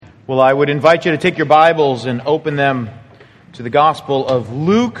Well, I would invite you to take your Bibles and open them to the Gospel of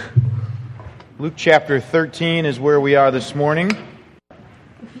Luke. Luke chapter 13 is where we are this morning.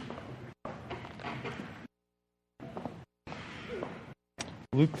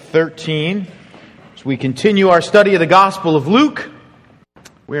 Luke 13. As we continue our study of the Gospel of Luke,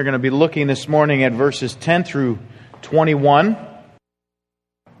 we are going to be looking this morning at verses 10 through 21.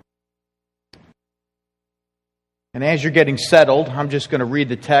 And as you're getting settled, I'm just going to read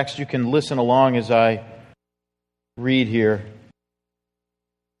the text. You can listen along as I read here.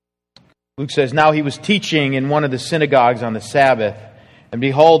 Luke says, "Now he was teaching in one of the synagogues on the Sabbath, and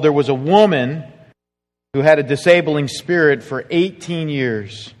behold, there was a woman who had a disabling spirit for 18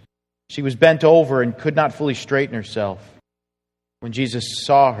 years. She was bent over and could not fully straighten herself. When Jesus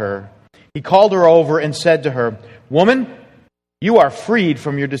saw her, he called her over and said to her, 'Woman, you are freed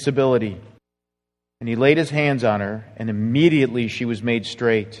from your disability.' And he laid his hands on her, and immediately she was made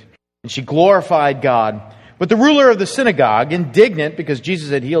straight. And she glorified God. But the ruler of the synagogue, indignant because Jesus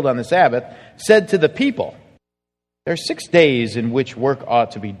had healed on the Sabbath, said to the people, 'There are 6 days in which work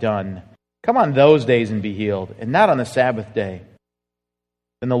ought to be done. Come on those days and be healed, and not on the Sabbath day.'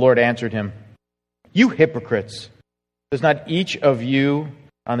 Then the Lord answered him, 'You hypocrites! Does not each of you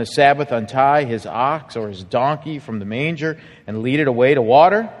on the Sabbath untie his ox or his donkey from the manger and lead it away to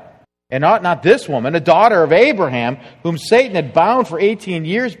water? And ought not this woman, a daughter of Abraham, whom Satan had bound for 18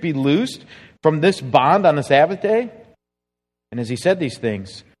 years, be loosed from this bond on the Sabbath day?' And as he said these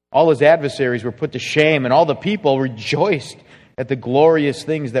things, all his adversaries were put to shame, and all the people rejoiced at the glorious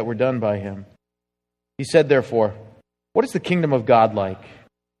things that were done by him. He said, therefore, 'What is the kingdom of God like?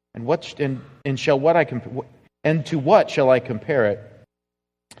 And to what shall I compare it?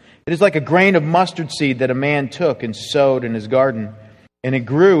 It is like a grain of mustard seed that a man took and sowed in his garden. And it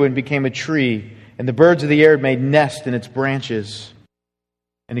grew and became a tree, and the birds of the air made nest in its branches.'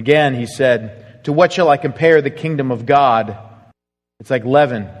 And again he said, 'To what shall I compare the kingdom of God? It's like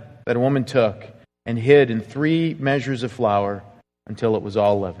leaven that a woman took and hid in 3 measures of flour until it was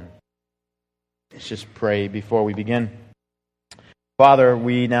all leavened.'" Let's just pray before we begin. Father,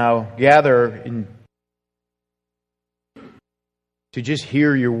 we now gather to just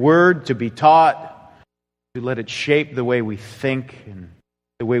hear your word, to be taught, to let it shape the way we think and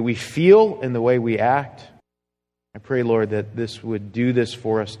the way we feel and the way we act. I pray, Lord, that this would do this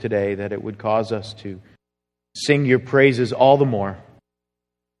for us today, that it would cause us to sing your praises all the more.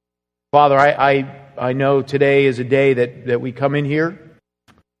 Father, I know today is a day that we come in here,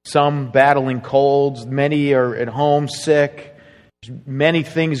 some battling colds, many are at home sick, many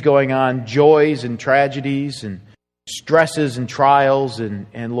things going on, joys and tragedies and stresses and trials.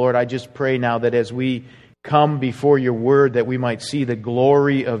 And Lord, I just pray now that as we come before your word, that we might see the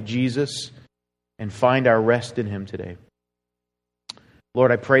glory of Jesus and find our rest in him today.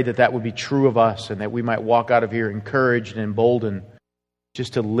 Lord, I pray that that would be true of us and that we might walk out of here encouraged and emboldened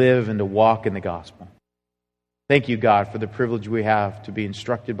just to live and to walk in the gospel. Thank you, God, for the privilege we have to be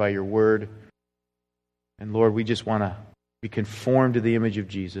instructed by your word. And Lord, we just want to be conformed to the image of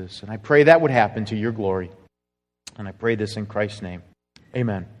Jesus. And I pray that would happen to your glory. And I pray this in Christ's name.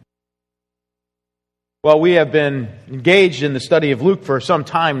 Amen. Well, we have been engaged in the study of Luke for some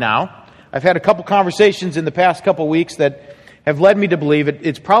time now. I've had a couple conversations in the past couple weeks that have led me to believe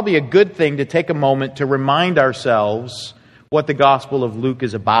it's probably a good thing to take a moment to remind ourselves what the Gospel of Luke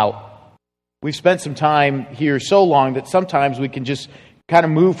is about. We've spent some time here so long that sometimes we can just kind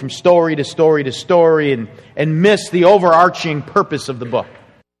of move from story to story to story and miss the overarching purpose of the book.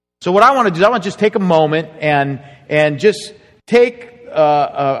 So what I want to do is I want to just take a moment and just take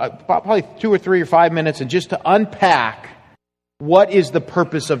probably 2 or 3 or 5 minutes and just to unpack what is the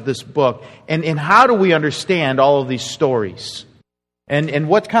purpose of this book and how do we understand all of these stories and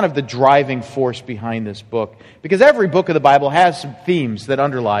what's kind of the driving force behind this book. Because every book of the Bible has some themes that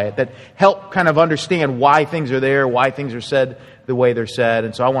underlie it that help kind of understand why things are there, why things are said the way they're said.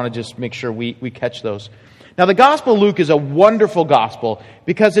 And so I want to just make sure we catch those. Now the Gospel of Luke is a wonderful gospel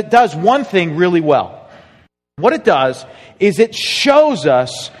because it does one thing really well. What it does is it shows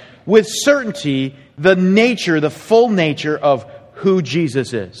us with certainty the full nature of who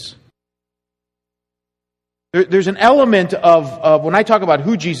Jesus is. There's an element of when I talk about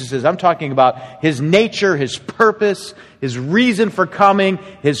who Jesus is, I'm talking about his nature, his purpose, his reason for coming,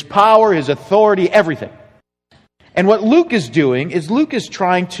 his power, his authority, everything. And what Luke is doing is Luke is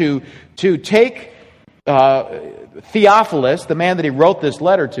trying to take Theophilus, the man that he wrote this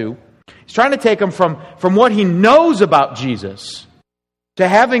letter to, he's trying to take him from what he knows about Jesus to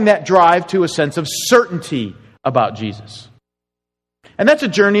having that drive to a sense of certainty about Jesus. And that's a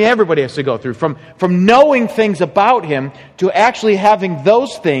journey everybody has to go through, from knowing things about Him to actually having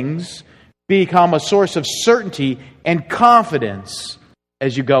those things become a source of certainty and confidence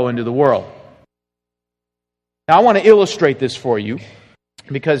as you go into the world. Now, I want to illustrate this for you,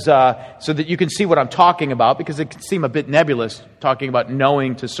 because so that you can see what I'm talking about, because it can seem a bit nebulous talking about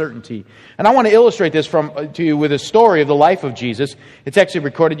knowing to certainty. And I want to illustrate this to you with a story of the life of Jesus. It's actually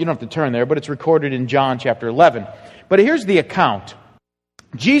recorded, you don't have to turn there, but it's recorded in John chapter 11. But here's the account.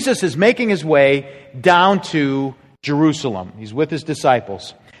 Jesus is making his way down to Jerusalem. He's with his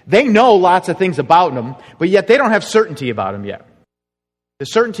disciples. They know lots of things about him, but yet they don't have certainty about him yet. The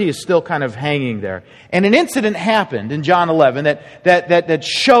certainty is still kind of hanging there. And an incident happened in John 11 that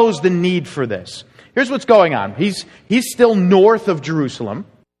shows the need for this. Here's what's going on. He's still north of Jerusalem.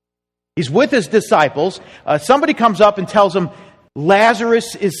 He's with his disciples. Somebody comes up and tells him,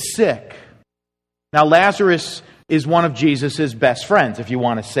 Lazarus is sick. Now, Lazarus is one of Jesus' best friends, if you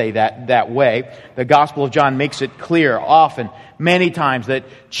want to say that way. The Gospel of John makes it clear often, many times, that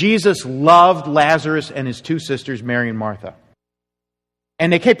Jesus loved Lazarus and his two sisters, Mary and Martha.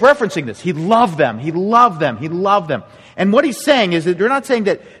 And they keep referencing this. He loved them. He loved them. He loved them. And what he's saying is that they're not saying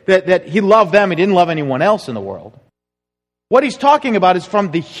that he loved them. He didn't love anyone else in the world. What he's talking about is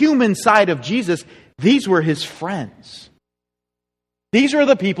from the human side of Jesus. These were his friends. These are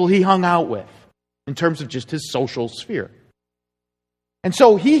the people he hung out with in terms of just his social sphere. And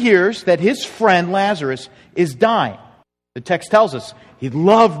so he hears that his friend Lazarus is dying. The text tells us he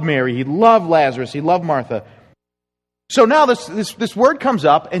loved Mary. He loved Lazarus. He loved Martha. So now this word comes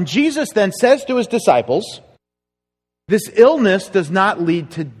up, and Jesus then says to his disciples, this illness does not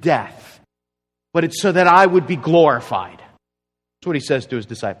lead to death, but it's so that I would be glorified. That's what he says to his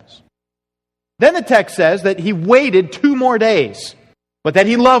disciples. Then the text says that he waited 2 more days, but that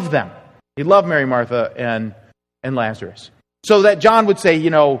he loved them. He loved Mary, Martha, and Lazarus. So that John would say,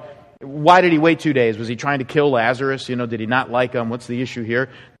 why did he wait 2 days? Was he trying to kill Lazarus? Did he not like him? What's the issue here?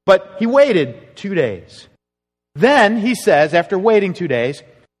 But he waited 2 days. Then he says, after waiting 2 days,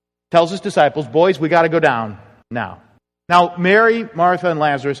 tells his disciples, boys, we got to go down now. Now, Mary, Martha, and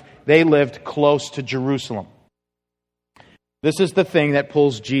Lazarus, they lived close to Jerusalem. This is the thing that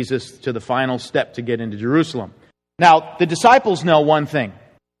pulls Jesus to the final step to get into Jerusalem. Now, the disciples know one thing.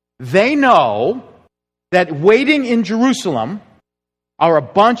 They know that waiting in Jerusalem are a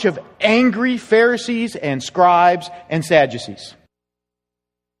bunch of angry Pharisees and scribes and Sadducees.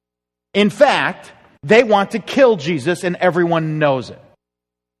 In fact, they want to kill Jesus, and everyone knows it.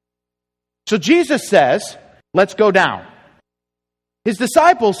 So Jesus says, let's go down. His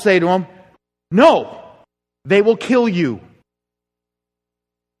disciples say to him, no, they will kill you.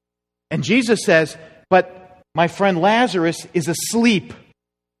 And Jesus says, but my friend Lazarus is asleep.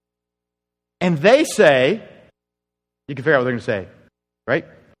 And they say, you can figure out what they're going to say, right?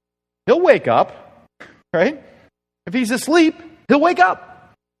 He'll wake up, right? If he's asleep, he'll wake up.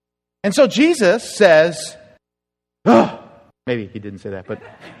 And so Jesus says, maybe he didn't say that, but,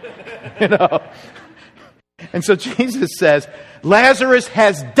 And so Jesus says, Lazarus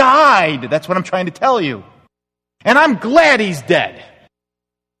has died. That's what I'm trying to tell you. And I'm glad he's dead.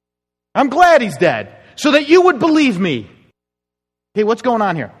 I'm glad he's dead, so that you would believe me. Okay, what's going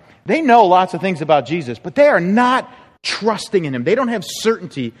on here? They know lots of things about Jesus, but they are not trusting in him. They don't have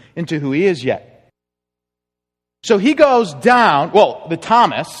certainty into who he is yet. So he goes down, the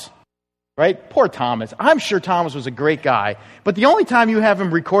Thomas, right? Poor Thomas. I'm sure Thomas was a great guy, but the only time you have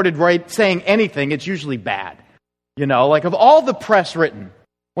him recorded saying anything, it's usually bad. Like of all the press written,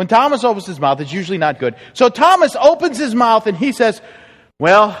 when Thomas opens his mouth, it's usually not good. So Thomas opens his mouth and he says,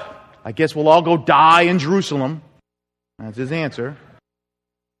 well, I guess we'll all go die in Jerusalem. That's his answer.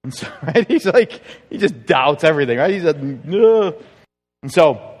 And so, right, he just doubts everything, right? He's and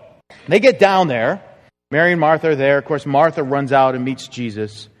so they get down there. Mary and Martha are there. Of course, Martha runs out and meets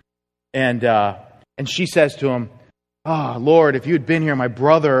Jesus. And she says to him, Lord, if you had been here, my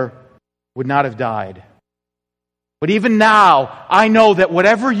brother would not have died. But even now, I know that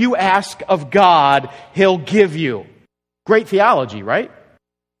whatever you ask of God, he'll give you. Great theology, right?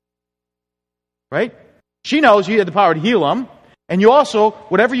 Right? She knows you had the power to heal him. And you also,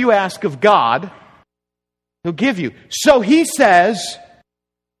 whatever you ask of God, he'll give you. So he says,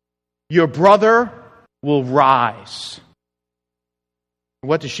 your brother will rise.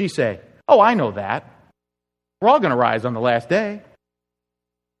 What does she say? Oh, I know that. We're all going to rise on the last day.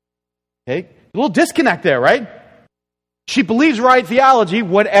 Okay? A little disconnect there, right? She believes right theology.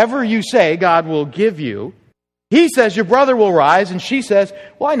 Whatever you say, God will give you. He says, your brother will rise. And she says,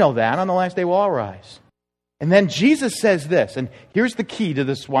 well, I know that. On the last day, we'll all rise. And then Jesus says this, and here's the key to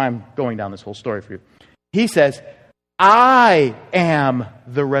this, why I'm going down this whole story for you. He says, I am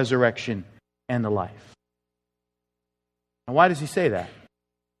the resurrection and the life. Now, why does he say that?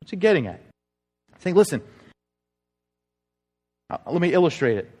 What's he getting at? He's saying, listen, let me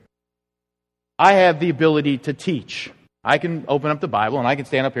illustrate it. I have the ability to teach. I can open up the Bible and I can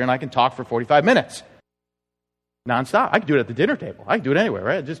stand up here and I can talk for 45 minutes. Nonstop. I can do it at the dinner table. I can do it anywhere,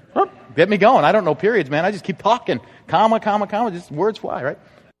 right? Just get me going. I don't know periods, man. I just keep talking. Comma, just words fly, right?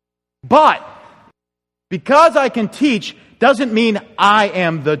 But because I can teach doesn't mean I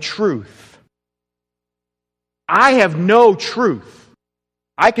am the truth. I have no truth.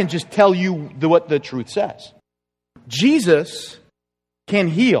 I can just tell you what the truth says. Jesus can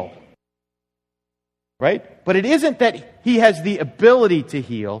heal, right? But it isn't that he has the ability to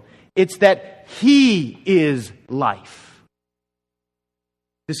heal. It's that he is life.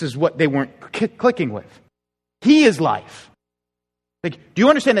 This is what they weren't clicking with. He is life. Like, do you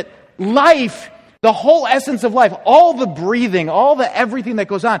understand that life, the whole essence of life, all the breathing, all the everything that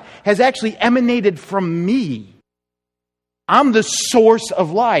goes on has actually emanated from me. I'm the source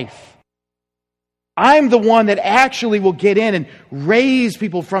of life. I'm the one that actually will get in and raise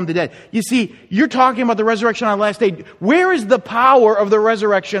people from the dead. You see, you're talking about the resurrection on the last day. Where is the power of the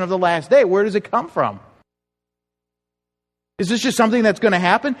resurrection of the last day? Where does it come from? Is this just something that's going to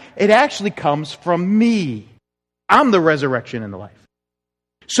happen? It actually comes from me. I'm the resurrection and the life.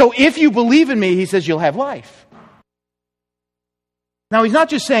 So if you believe in me, he says, you'll have life. Now, he's not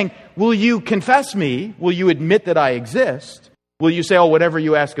just saying, will you confess me? Will you admit that I exist? Will you say, oh, whatever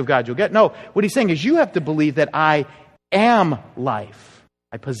you ask of God, you'll get? No, what he's saying is you have to believe that I am life.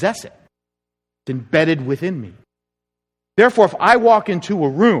 I possess it. It's embedded within me. Therefore, if I walk into a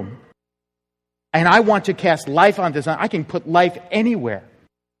room and I want to cast life onto something, I can put life anywhere.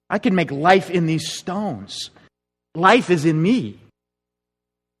 I can make life in these stones. Life is in me.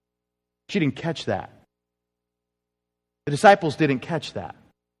 She didn't catch that. The disciples didn't catch that.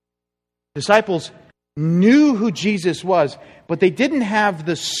 Disciples knew who Jesus was, but they didn't have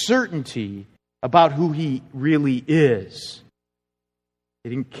the certainty about who he really is. They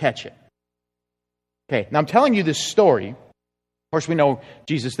didn't catch it. Okay, now I'm telling you this story. Of course, we know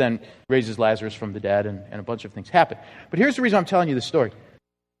Jesus then raises Lazarus from the dead and a bunch of things happen. But here's the reason I'm telling you this story.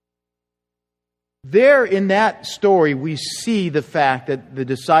 There in that story, we see the fact that the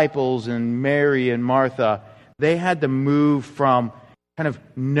disciples and Mary and Martha, they had to move from kind of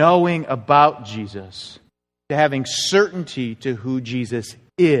knowing about Jesus to having certainty to who Jesus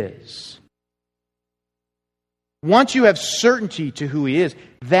is. Once you have certainty to who he is,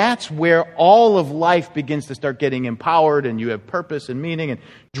 that's where all of life begins to start getting empowered, and you have purpose and meaning and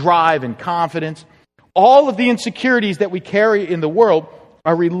drive and confidence. All of the insecurities that we carry in the world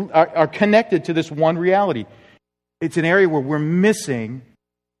are connected to this one reality. It's an area where we're missing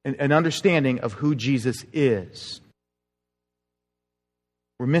an understanding of who Jesus is.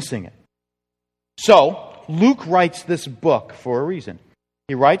 We're missing it. So, Luke writes this book for a reason.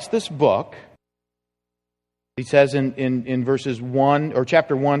 He writes this book, he says in verses 1, or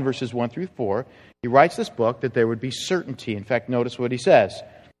chapter 1, verses 1 through 4, he writes this book that there would be certainty. In fact, notice what he says.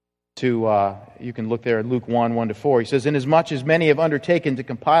 You can look there at Luke 1, 1 to 4. He says, inasmuch as many have undertaken to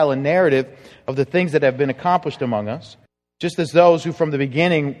compile a narrative of the things that have been accomplished among us, just as those who from the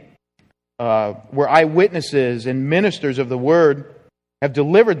beginning were eyewitnesses and ministers of the word have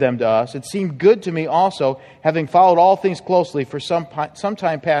delivered them to us, it seemed good to me also, having followed all things closely for some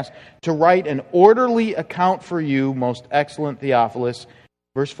time past, to write an orderly account for you, most excellent Theophilus,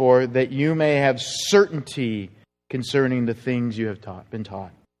 verse 4, that you may have certainty concerning the things you have been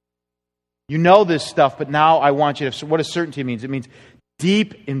taught. You know this stuff, but now I want you to... What does certainty mean? It means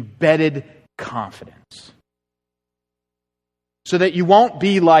deep, embedded confidence. So that you won't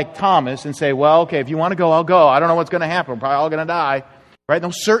be like Thomas and say, well, okay, if you want to go, I'll go. I don't know what's going to happen. We're probably all going to die. Right?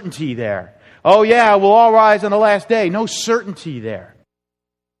 No certainty there. Oh yeah, we'll all rise on the last day. No certainty there.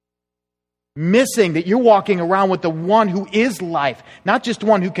 Missing that you're walking around with the one who is life. Not just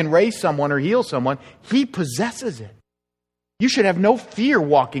one who can raise someone or heal someone. He possesses it. You should have no fear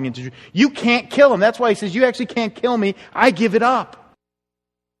walking into... You can't kill him. That's why he says, you actually can't kill me. I give it up.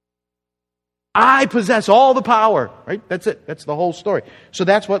 I possess all the power. Right? That's it. That's the whole story. So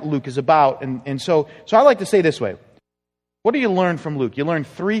that's what Luke is about. And so I like to say this way. What do you learn from Luke? You learn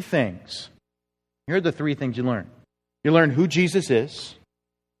three things. Here are the three things you learn. You learn who Jesus is.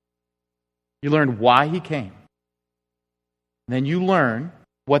 You learn why he came. And then you learn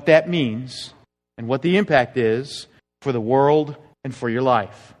what that means and what the impact is for the world and for your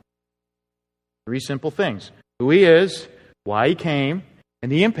life. Three simple things. Who he is, why he came,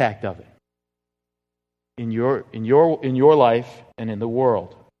 and the impact of it in your life and in the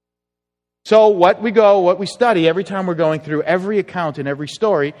world. So what we study, every time we're going through every account and every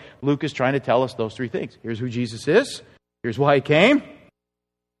story, Luke is trying to tell us those three things. Here's who Jesus is. Here's why He came.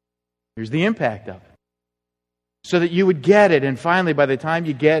 Here's the impact of it. So that you would get it, and finally, by the time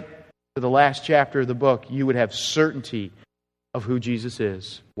you get to the last chapter of the book, you would have certainty of who Jesus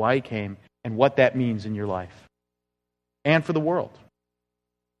is, why He came, and what that means in your life and for the world.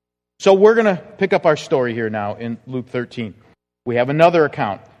 So we're going to pick up our story here now in Luke 13. We have another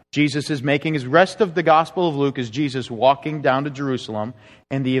account. Jesus is making his rest of the Gospel of Luke is Jesus walking down to Jerusalem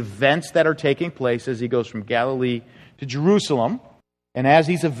and the events that are taking place as He goes from Galilee to Jerusalem. And as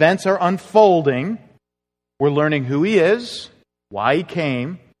these events are unfolding, we're learning who He is, why He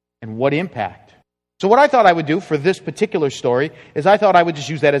came, and what impact. So what I thought I would do for this particular story is I thought I would just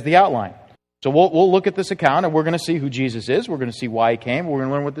use that as the outline. So we'll look at this account and we're going to see who Jesus is. We're going to see why He came. We're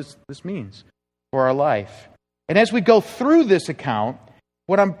going to learn what this means for our life. And as we go through this account,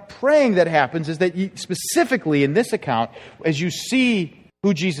 what I'm praying that happens is that specifically in this account, as you see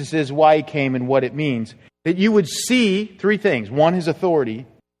who Jesus is, why He came, and what it means, that you would see three things. One, His authority.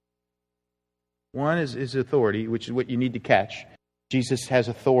 One is His authority, which is what you need to catch. Jesus has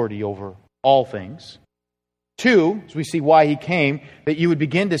authority over all things. Two, as we see why He came, that you would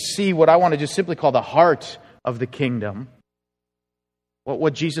begin to see what I want to just simply call the heart of the kingdom.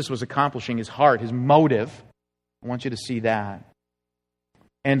 What Jesus was accomplishing, His heart, His motive. I want you to see that.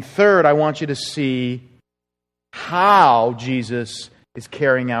 And third, I want you to see how Jesus is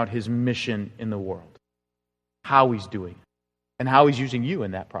carrying out His mission in the world. How He's doing it. And how He's using you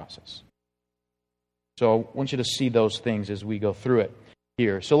in that process. So I want you to see those things as we go through it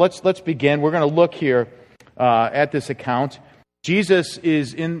here. So let's begin. We're going to look here at this account. Jesus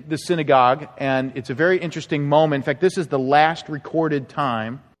is in the synagogue, and it's a very interesting moment. In fact, this is the last recorded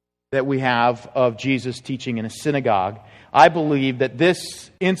time that we have of Jesus teaching in a synagogue. I believe that this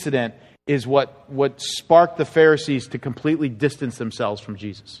incident is what sparked the Pharisees to completely distance themselves from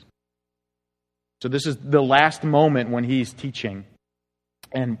Jesus. So this is the last moment when He's teaching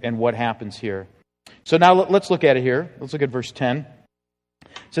and what happens here. So now let's look at it here. Let's look at verse 10. It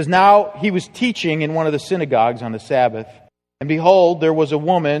says, "Now He was teaching in one of the synagogues on the Sabbath, and behold, there was a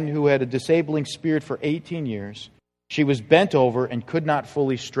woman who had a disabling spirit for 18 years. She was bent over and could not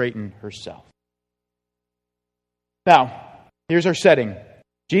fully straighten herself." Now, here's our setting.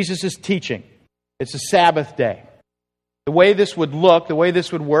 Jesus is teaching. It's a Sabbath day. The way this would look, the way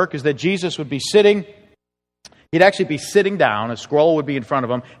this would work, is that Jesus would be sitting. He'd actually be sitting down. A scroll would be in front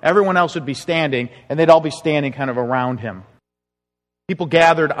of Him. Everyone else would be standing, and they'd all be standing kind of around Him. People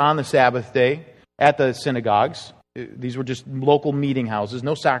gathered on the Sabbath day at the synagogues. These were just local meeting houses.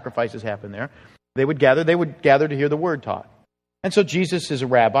 No sacrifices happened there. They would gather to hear the word taught. And so Jesus is a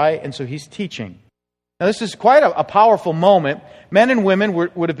rabbi, and so He's teaching. Now this is quite a powerful moment. Men and women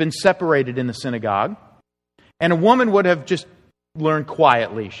would have been separated in the synagogue. And a woman would have just learned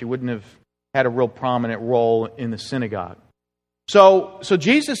quietly. She wouldn't have had a real prominent role in the synagogue. So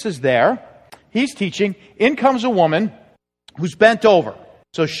Jesus is there. He's teaching. In comes a woman who's bent over.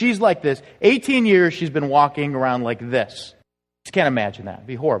 So she's like this. 18 years she's been walking around like this. Just can't imagine that. It'd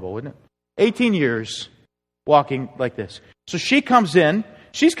be horrible, wouldn't it? 18 years walking like this. So she comes in.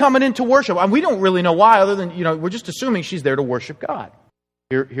 She's coming in to worship. And we don't really know why, other than, we're just assuming she's there to worship God.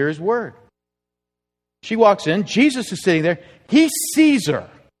 Here's word. She walks in. Jesus is sitting there. He sees her.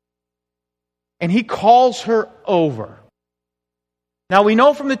 And He calls her over. Now we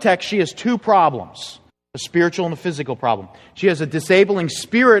know from the text she has two problems. A spiritual and a physical problem. She has a disabling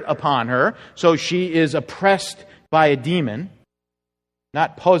spirit upon her. So she is oppressed by a demon.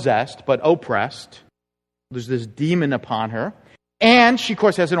 Not possessed, but oppressed. There's this demon upon her. And she, of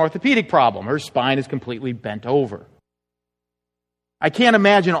course, has an orthopedic problem. Her spine is completely bent over. I can't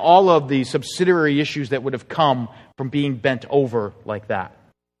imagine all of the subsidiary issues that would have come from being bent over like that.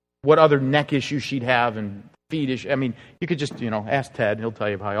 What other neck issues she'd have and feet issues. I mean, you could just, ask Ted. He'll tell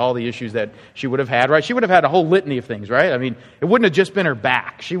you about all the issues that she would have had, right? She would have had a whole litany of things, right? I mean, it wouldn't have just been her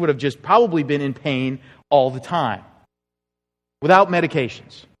back. She would have just probably been in pain all the time. Without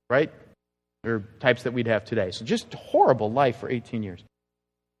medications, right? Or types that we'd have today. So just horrible life for 18 years.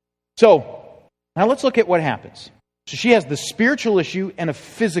 So, now let's look at what happens. So she has the spiritual issue and a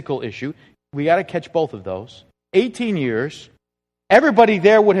physical issue. We got to catch both of those. 18 years. Everybody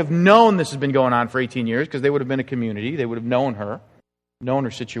there would have known this has been going on for 18 years because they would have been a community. They would have known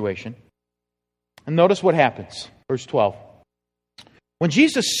her situation. And notice what happens. Verse 12. When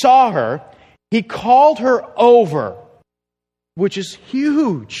Jesus saw her, He called her over, which is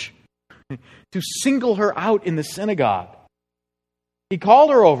huge, to single her out in the synagogue. He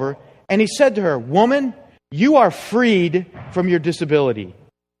called her over and He said to her, "Woman, you are freed from your disability."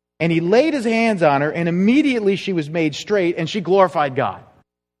 And he laid his hands on her, and immediately she was made straight, and she glorified God.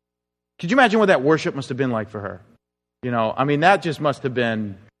 Could you imagine what that worship must have been like for her? That just must have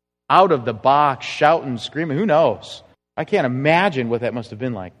been out of the box, shouting, screaming. Who knows? I can't imagine what that must have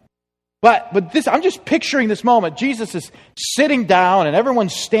been like. But this, I'm just picturing this moment. Jesus is sitting down, and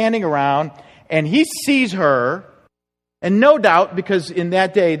everyone's standing around, and he sees her. And no doubt, because in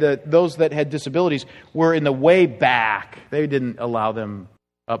that day, those that had disabilities were in the way back. They didn't allow them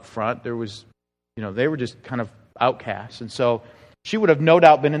up front. There was, they were just kind of outcasts. And so she would have no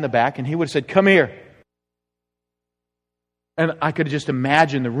doubt been in the back, and he would have said, "Come here." And I could just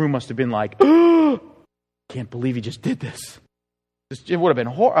imagine the room must have been like, "Oh, can't believe he just did this." It would have been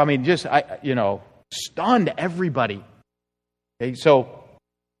horrible. Stunned everybody. Okay, so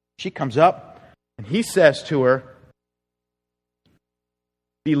she comes up, and he says to her,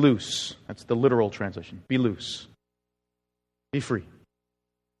 "Be loose." That's the literal translation. Be loose. Be free.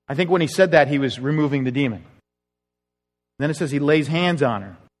 I think when he said that, he was removing the demon. Then it says he lays hands on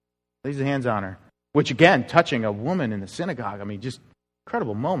her. Lays his hands on her. Which again, touching a woman in the synagogue, just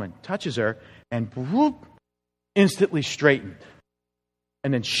incredible moment. Touches her and whoop, instantly straightened.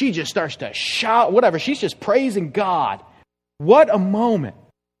 And then she just starts to shout, whatever. She's just praising God. What a moment.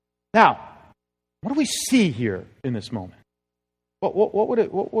 Now, what do we see here in this moment? What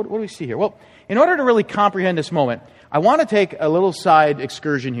do we see here? Well, in order to really comprehend this moment, I want to take a little side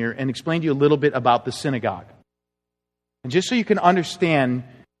excursion here and explain to you a little bit about the synagogue. And just so you can understand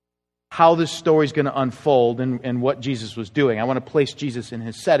how this story is going to unfold and what Jesus was doing, I want to place Jesus in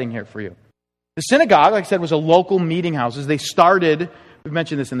his setting here for you. The synagogue, like I said, was a local meeting house. They started, we've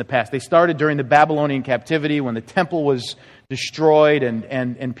mentioned this in the past, they started during the Babylonian captivity when the temple was destroyed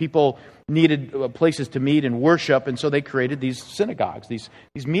and people needed places to meet and worship, and so they created these synagogues, these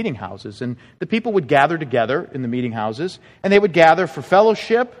meeting houses. And the people would gather together in the meeting houses, and they would gather for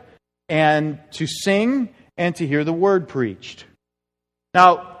fellowship and to sing and to hear the word preached.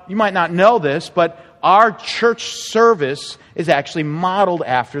 Now, you might not know this, but our church service is actually modeled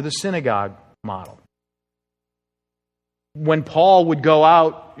after the synagogue model. When Paul would go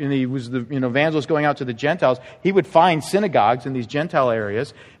out, and he was the evangelist going out to the Gentiles, he would find synagogues in these Gentile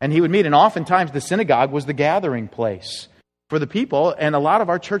areas, and he would meet. And oftentimes the synagogue was the gathering place for the people. And a lot of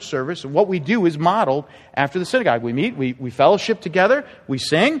our church service, what we do is modeled after the synagogue. We meet, we fellowship together, we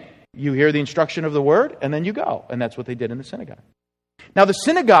sing, you hear the instruction of the word, and then you go. And that's what they did in the synagogue. Now, the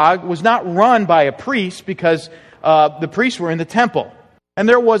synagogue was not run by a priest because the priests were in the temple. And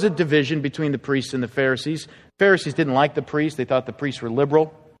there was a division between the priests and the Pharisees. Pharisees didn't like the priests. They thought the priests were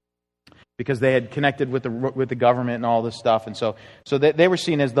liberal because they had connected with the government and all this stuff. And so they were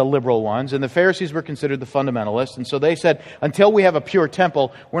seen as the liberal ones. And the Pharisees were considered the fundamentalists. And so they said, until we have a pure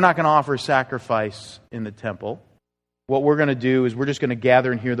temple, we're not going to offer sacrifice in the temple. What we're going to do is we're just going to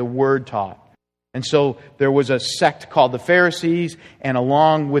gather and hear the word taught. And so there was a sect called the Pharisees, and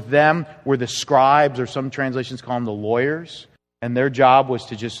along with them were the scribes, or some translations call them the lawyers. And their job was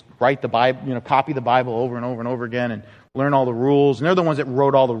to just write the Bible, copy the Bible over and over and over again and learn all the rules. And they're the ones that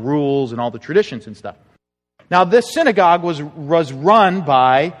wrote all the rules and all the traditions and stuff. Now, this synagogue was run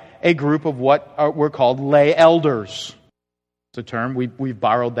by a group of what were called lay elders. It's a term. We've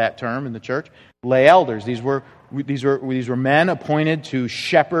borrowed that term in the church. Lay elders. These were men appointed to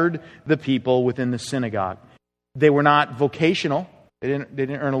shepherd the people within the synagogue. They were not vocational. They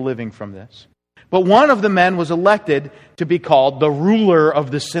didn't earn a living from this. But one of the men was elected to be called the ruler of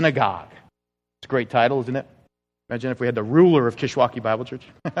the synagogue. It's a great title, isn't it? Imagine if we had the ruler of Kishwaukee Bible Church.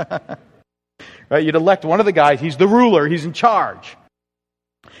 Right? You'd elect one of the guys. He's the ruler. He's in charge.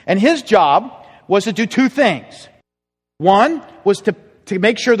 And his job was to do two things. One was to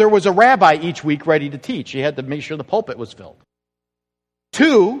make sure there was a rabbi each week ready to teach. He had to make sure the pulpit was filled.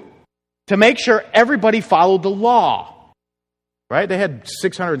 Two, to make sure everybody followed the law. Right? They had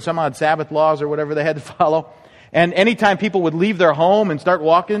 600 and some odd Sabbath laws or whatever they had to follow. And anytime people would leave their home and start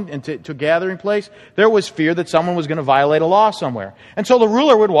walking into a gathering place, there was fear that someone was going to violate a law somewhere. And so the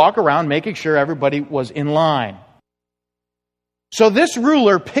ruler would walk around making sure everybody was in line. So this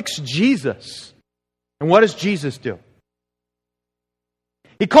ruler picks Jesus. And what does Jesus do?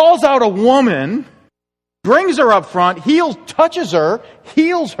 He calls out a woman, brings her up front, touches her,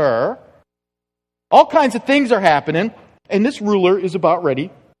 heals her. All kinds of things are happening. And this ruler is about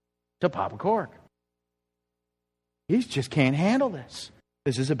ready to pop a cork. He just can't handle this.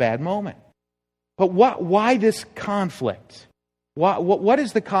 This is a bad moment. But why this conflict? What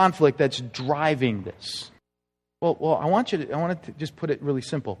is the conflict that's driving this? Well, I want to just put it really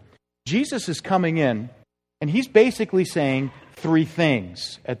simple. Jesus is coming in, and he's basically saying three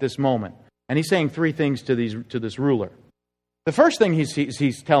things at this moment. And he's saying three things to this ruler. The first thing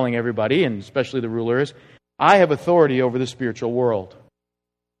he's telling everybody, and especially the ruler, is, I have authority over the spiritual world.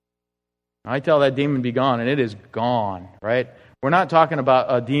 I tell that demon be gone, and it is gone, right? We're not talking about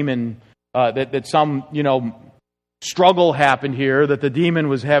a demon that some, struggle happened here, that the demon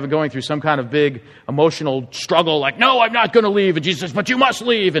was going through some kind of big emotional struggle, like, no, I'm not going to leave. And Jesus says, but you must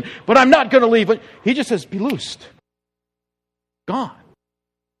leave. But I'm not going to leave. But he just says, be loosed. Gone.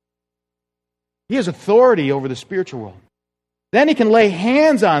 He has authority over the spiritual world. Then he can lay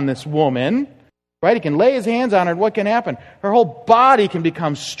hands on this woman, right? He can lay his hands on her, and what can happen? Her whole body can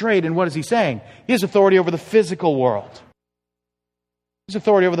become straight. And what is he saying? He has authority over the physical world. He has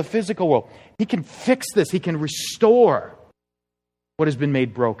authority over the physical world. He can fix this. He can restore what has been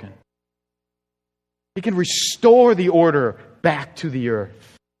made broken. He can restore the order back to the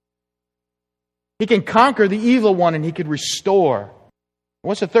earth. He can conquer the evil one, and he can restore.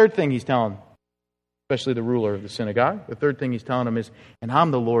 What's the third thing he's telling them? Especially the ruler of the synagogue. The third thing he's telling them is, and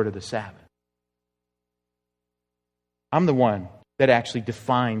I'm the Lord of the Sabbath. I'm the one that actually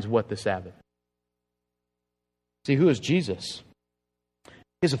defines what the Sabbath is. See, who is Jesus?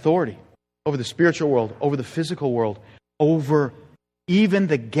 His authority over the spiritual world, over the physical world, over even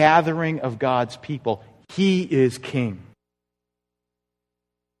the gathering of God's people. He is king.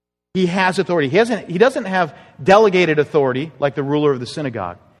 He has authority. He doesn't have delegated authority like the ruler of the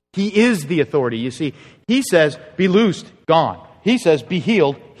synagogue. He is the authority. You see, he says, be loosed, gone. He says, be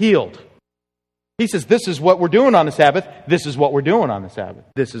healed, healed. He says, this is what we're doing on the Sabbath. This is what we're doing on the Sabbath.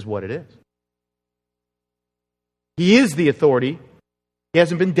 This is what it is. He is the authority. He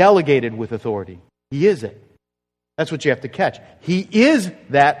hasn't been delegated with authority. He is it. That's what you have to catch. He is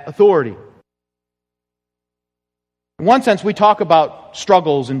that authority. In one sense, we talk about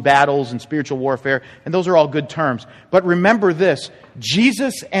struggles and battles and spiritual warfare, and those are all good terms. But remember this,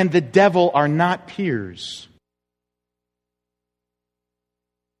 Jesus and the devil are not peers.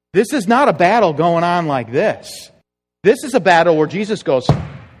 This is not a battle going on like this. This is a battle where Jesus goes,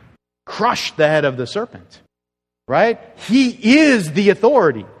 crush the head of the serpent. Right? He is the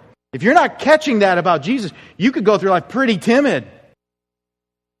authority. If you're not catching that about Jesus, you could go through life pretty timid.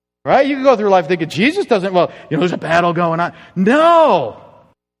 Right? You could go through life thinking, Jesus doesn't, there's a battle going on. No!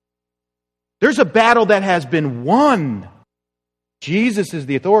 There's a battle that has been won. Jesus is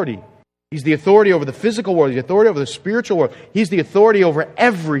the authority. He's the authority over the physical world. He's the authority over the spiritual world. He's the authority over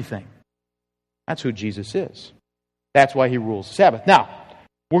everything. That's who Jesus is. That's why he rules the Sabbath. Now,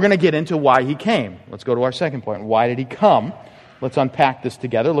 we're going to get into why he came. Let's go to our second point. Why did he come? Let's unpack this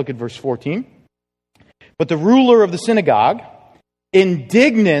together. Look at verse 14. But the ruler of the synagogue,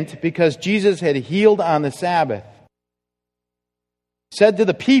 indignant because Jesus had healed on the Sabbath, said to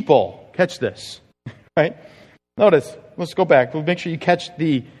the people, catch this, right? Notice, let's go back. We'll make sure you catch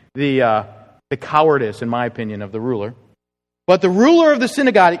the cowardice, in my opinion, of the ruler. But the ruler of the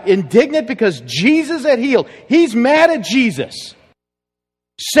synagogue, indignant because Jesus had healed, he's mad at Jesus,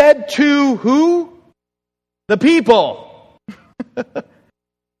 said to who? The people.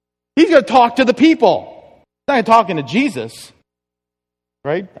 He's going to talk to the people. He's not talking to Jesus.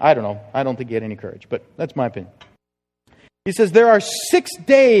 Right? I don't know. I don't think he had any courage, but that's my opinion. He says, there are 6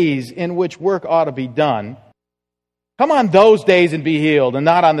 days in which work ought to be done. Come on those days and be healed, and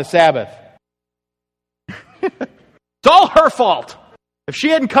not on the Sabbath. It's all her fault. If she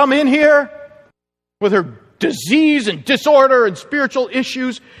hadn't come in here with her disease and disorder and spiritual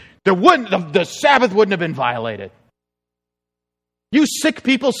issues, the Sabbath wouldn't have been violated. You sick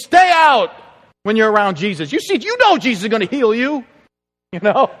people, stay out when you're around Jesus. You know Jesus is going to heal you. You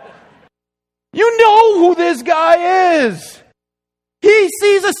know who this guy is. He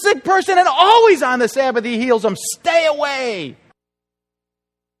sees a sick person, and always on the Sabbath he heals them. Stay away.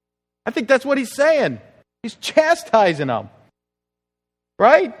 I think that's what he's saying. He's chastising them.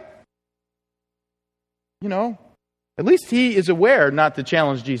 Right? At least he is aware not to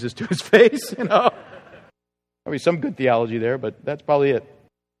challenge Jesus to his face, Probably some good theology there, but that's probably it.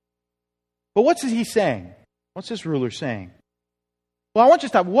 But what's he saying? What's this ruler saying? Well, I want you to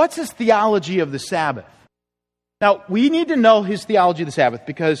stop. What's his theology of the Sabbath? Now, we need to know his theology of the Sabbath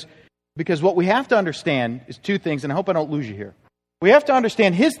because what we have to understand is 2 things, and I hope I don't lose you here. We have to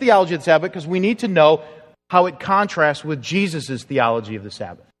understand his theology of the Sabbath because we need to know how it contrasts with Jesus' theology of the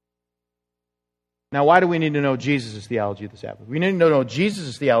Sabbath. Now, why do we need to know Jesus' theology of the Sabbath? We need to know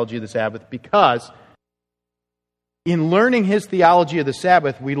Jesus' theology of the Sabbath because in learning his theology of the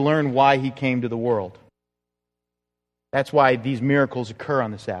Sabbath, we learn why he came to the world. That's why these miracles occur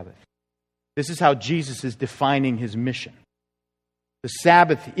on the Sabbath. This is how Jesus is defining his mission. The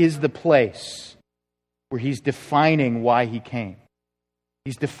Sabbath is the place where he's defining why he came.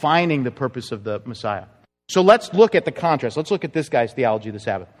 He's defining the purpose of the Messiah. So let's look at the contrast. Let's look at this guy's theology of the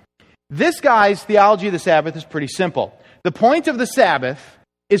Sabbath. This guy's theology of the Sabbath is pretty simple. The point of the Sabbath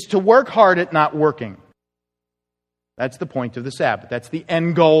is to work hard at not working. That's the point of the Sabbath. That's the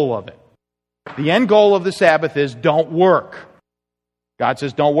end goal of it. The end goal of the Sabbath is don't work. God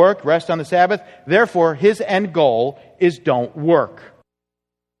says don't work, rest on the Sabbath. Therefore, his end goal is don't work.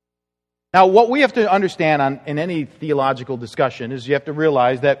 Now, what we have to understand in any theological discussion is you have to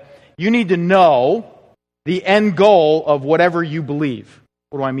realize that you need to know the end goal of whatever you believe.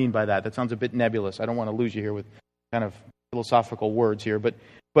 What do I mean by that? That sounds a bit nebulous. I don't want to lose you here with kind of philosophical words here, but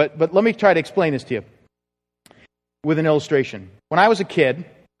let me try to explain this to you with an illustration. When I was a kid,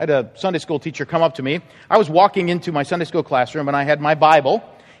 I had a Sunday school teacher come up to me. I was walking into my Sunday school classroom and I had my Bible,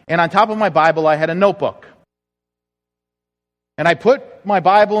 and on top of my Bible I had a notebook. And I put my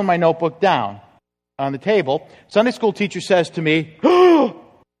Bible and my notebook down on the table. Sunday school teacher says to me, "Oh,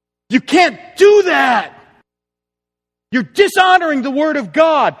 you can't do that! You're dishonoring the Word of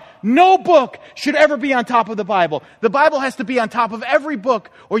God. No book should ever be on top of the Bible. The Bible has to be on top of every book,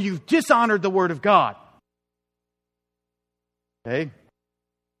 or you've dishonored the Word of God." Okay?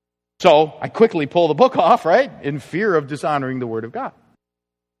 So I quickly pull the book off, right? In fear of dishonoring the Word of God.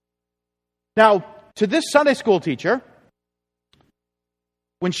 Now, to this Sunday school teacher,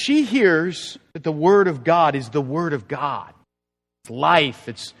 when she hears that the Word of God is the Word of God, it's life,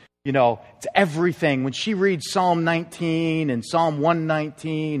 it's everything. When she reads Psalm 19 and Psalm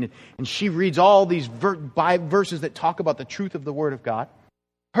 119, and she reads all these verses that talk about the truth of the Word of God,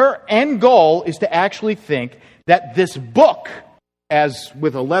 her end goal is to actually think that this book, as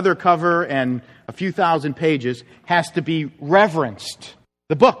with a leather cover and a few thousand pages, has to be reverenced.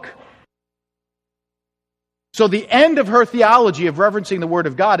 The book. So the end of her theology of reverencing the Word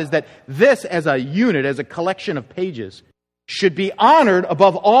of God is that this, as a unit, as a collection of pages, should be honored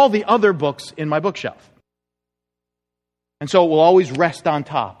above all the other books in my bookshelf. And so it will always rest on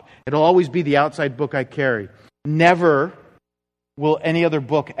top. It'll always be the outside book I carry. Never will any other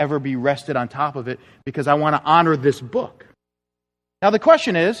book ever be rested on top of it, because I want to honor this book. Now the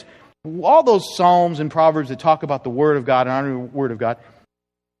question is, all those Psalms and Proverbs that talk about the Word of God and honoring the Word of God,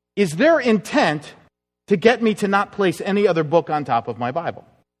 is their intent to get me to not place any other book on top of my Bible?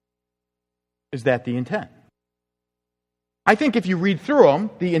 Is that the intent? I think if you read through them,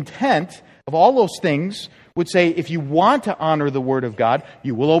 the intent of all those things would say, if you want to honor the Word of God,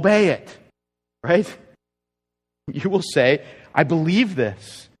 you will obey it. Right? You will say, I believe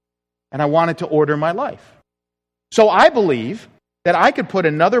this, and I want it to order my life. So I believe that I could put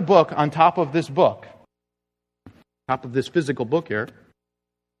another book on top of this book, top of this physical book here,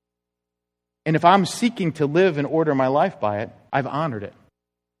 and if I'm seeking to live and order my life by it, I've honored it.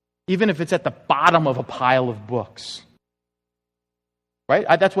 Even if it's at the bottom of a pile of books. Right?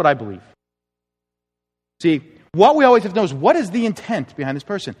 That's what I believe. See, what we always have to know is, what is the intent behind this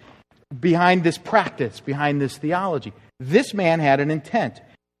person? Behind this practice, behind this theology? This man had an intent.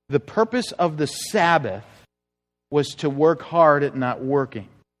 The purpose of the Sabbath was to work hard at not working.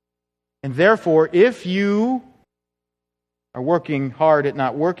 And therefore, if you are working hard at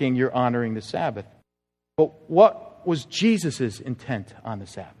not working, you're honoring the Sabbath. But what was Jesus' intent on the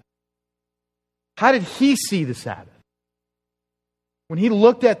Sabbath? How did he see the Sabbath? When he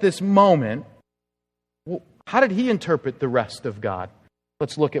looked at this moment, how did he interpret the rest of God?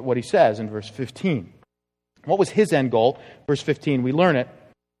 Let's look at what he says in verse 15. What was his end goal? Verse 15, we learn it.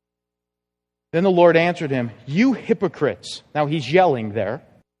 Then the Lord answered him, "You hypocrites." Now he's yelling there,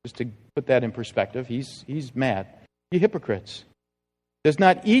 just to put that in perspective. He's mad. "You hypocrites. Does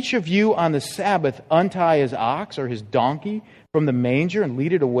not each of you on the Sabbath untie his ox or his donkey from the manger and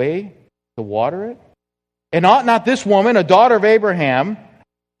lead it away to water it? And ought not this woman, a daughter of Abraham,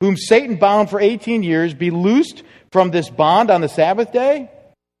 whom Satan bound for 18 years, be loosed from this bond on the Sabbath day?"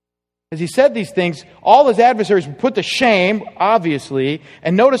 As he said these things, all his adversaries were put to shame, obviously.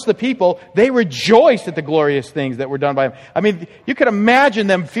 And notice the people, they rejoiced at the glorious things that were done by him. I mean, you could imagine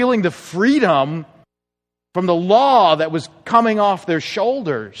them feeling the freedom from the law that was coming off their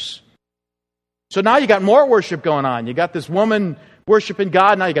shoulders. So now you got more worship going on. You got this woman worshiping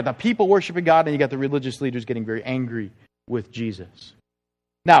God. Now you got the people worshiping God. And you got the religious leaders getting very angry with Jesus.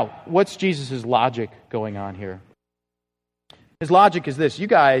 Now, what's Jesus' logic going on here? His logic is this: you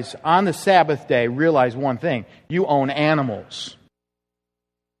guys, on the Sabbath day, realize one thing. You own animals.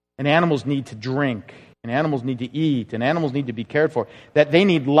 And animals need to drink. And animals need to eat. And animals need to be cared for. That they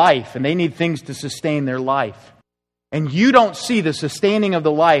need life. And they need things to sustain their life. And you don't see the sustaining of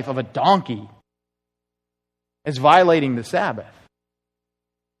the life of a donkey as violating the Sabbath.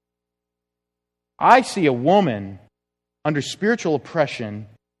 I see a woman under spiritual oppression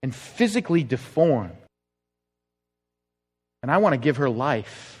and physically deformed, And I want to give her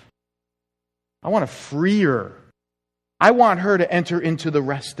life. I want to free her. I want her to enter into the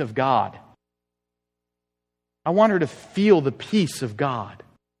rest of God. I want her to feel the peace of God.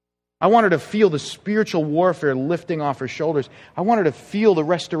 I want her to feel the spiritual warfare lifting off her shoulders. I want her to feel the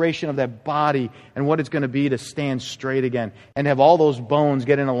restoration of that body and what it's going to be to stand straight again and have all those bones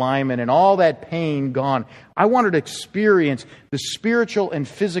get in alignment and all that pain gone. I want her to experience the spiritual and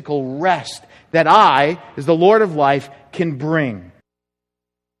physical rest that I, as the Lord of life, can bring.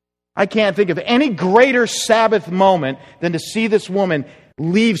 I can't think of any greater Sabbath moment than to see this woman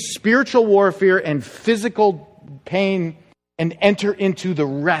leave spiritual warfare and physical pain and enter into the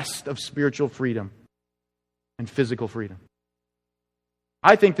rest of spiritual freedom and physical freedom.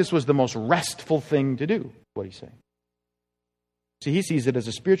 I think this was the most restful thing to do, what he's saying. See, he sees it as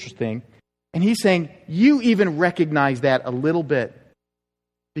a spiritual thing, and he's saying, you even recognize that a little bit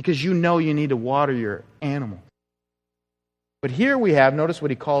because you know you need to water your animals. But here we have, notice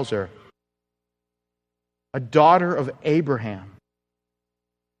what he calls her, a daughter of Abraham.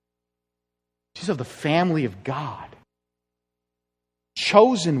 She's of the family of God.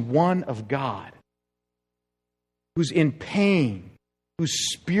 Chosen one of God. Who's in pain.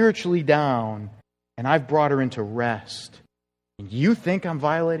 Who's spiritually down. And I've brought her into rest. And you think I'm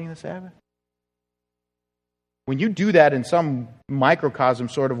violating the Sabbath? When you do that in some microcosm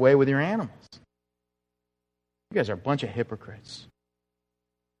sort of way with your animals. You guys are a bunch of hypocrites.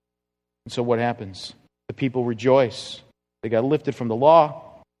 And so what happens? The people rejoice. They got lifted from the law.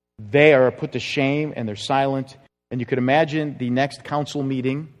 They are put to shame and they're silent. And you could imagine the next council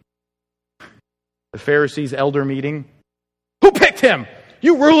meeting, the Pharisees' elder meeting. Who picked him?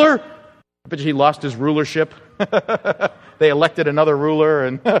 You ruler? I bet you he lost his rulership. They elected another ruler.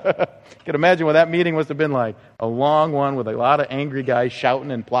 And you could imagine what that meeting must have been like. A long one with a lot of angry guys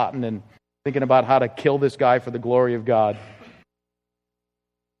shouting and plotting and thinking about how to kill this guy for the glory of God.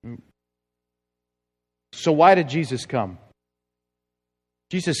 So why did Jesus come?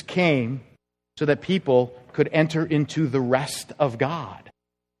 Jesus came so that people could enter into the rest of God.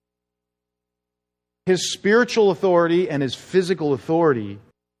 His spiritual authority and his physical authority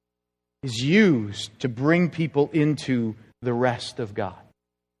is used to bring people into the rest of God.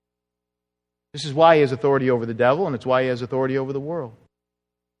 This is why he has authority over the devil, and it's why he has authority over the world.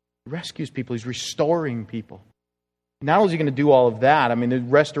 He rescues people. He's restoring people. Not only is he going to do all of that, I mean, the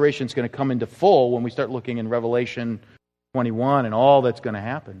restoration is going to come into full when we start looking in Revelation 21 and all that's going to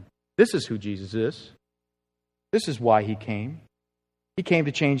happen. This is who Jesus is. This is why he came. He came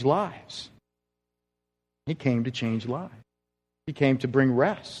to change lives. He came to change lives. He came to bring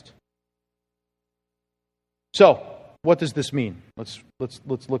rest. So, what does this mean? Let's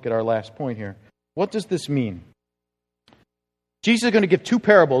look at our last point here. What does this mean? Jesus is going to give two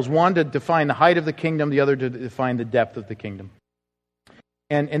parables, one to define the height of the kingdom, the other to define the depth of the kingdom.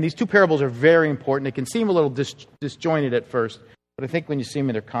 And these two parables are very important. They can seem a little disjointed at first, but I think when you see them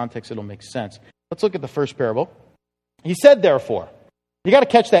in their context, it'll make sense. Let's look at the first parable. He said, therefore. You got to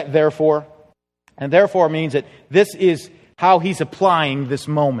catch that therefore. And therefore means that this is how he's applying this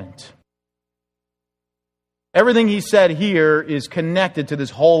moment. Everything he said here is connected to this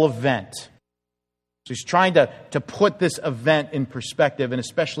whole event. So he's trying to put this event in perspective, and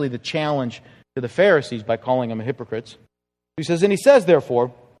especially the challenge to the Pharisees by calling them hypocrites. He says, and he says,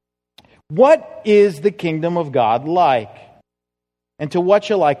 therefore, what is the kingdom of God like? And to what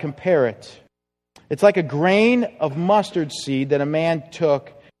shall I compare it? It's like a grain of mustard seed that a man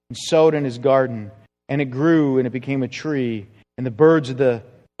took and sowed in his garden, and it grew and it became a tree, and the birds of the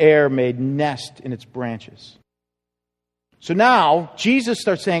air made nest in its branches. So now Jesus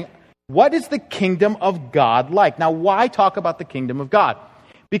starts saying, what is the kingdom of God like? Now, why talk about the kingdom of God?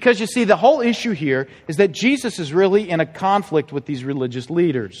 Because you see, the whole issue here is that Jesus is really in a conflict with these religious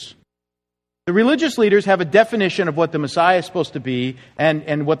leaders. The religious leaders have a definition of what the Messiah is supposed to be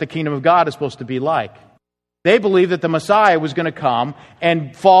and what the kingdom of God is supposed to be like. They believe that the Messiah was going to come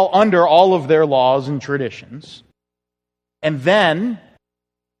and fall under all of their laws and traditions, and then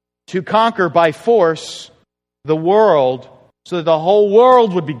to conquer by force the world so that the whole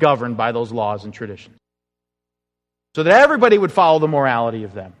world would be governed by those laws and traditions. So that everybody would follow the morality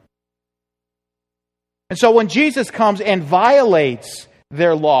of them. And so when Jesus comes and violates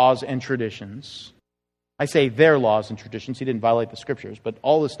their laws and traditions, I say their laws and traditions, he didn't violate the scriptures, but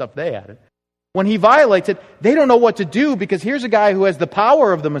all the stuff they added. When he violates it, they don't know what to do because here's a guy who has the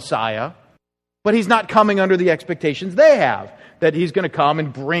power of the Messiah, but he's not coming under the expectations they have, that he's going to come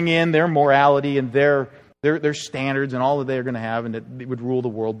and bring in their morality and their standards and all that they're going to have, and that it would rule the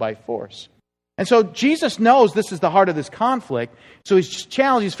world by force. And so Jesus knows this is the heart of this conflict. So he's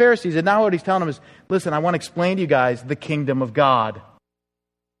challenging these Pharisees. And now what he's telling them is, listen, I want to explain to you guys the kingdom of God.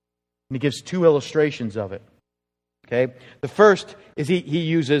 And he gives two illustrations of it. Okay? The first is he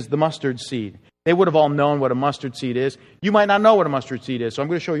uses the mustard seed. They would have all known what a mustard seed is. You might not know what a mustard seed is. So I'm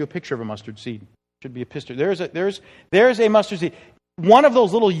going to show you a picture of a mustard seed. Should be a picture. There's a mustard seed. One of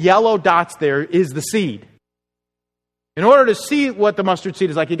those little yellow dots there is the seed. In order to see what the mustard seed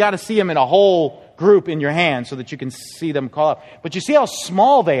is like, you got to see them in a whole group in your hand so that you can see them call out. But you see how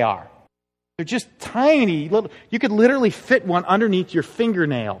small they are. They're just tiny. Little, you could literally fit one underneath your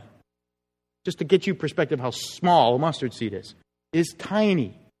fingernail. Just to get you perspective how small a mustard seed is. It's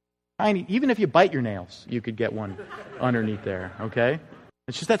tiny. Tiny. Even if you bite your nails, you could get one underneath there. Okay?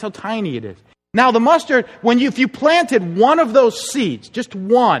 It's just that's how tiny it is. Now the mustard, if you planted one of those seeds, just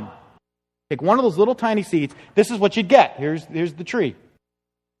one, take one of those little tiny seeds, this is what you'd get. Here's the tree.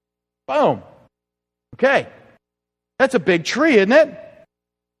 Boom. Okay. That's a big tree, isn't it?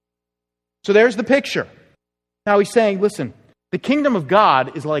 So there's the picture. Now he's saying, listen, the kingdom of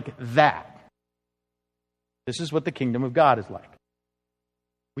God is like that. This is what the kingdom of God is like.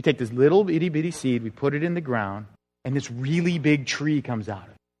 We take this little itty bitty seed, we put it in the ground, and this really big tree comes out of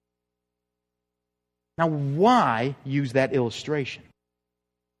it. Now, why use that illustration?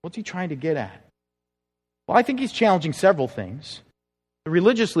 What's he trying to get at? Well, I think he's challenging several things. The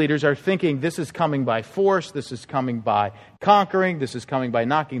religious leaders are thinking this is coming by force, this is coming by conquering, this is coming by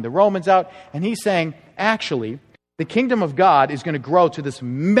knocking the Romans out. And he's saying, actually, the kingdom of God is going to grow to this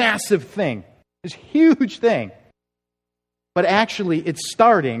massive thing, this huge thing. But actually, it's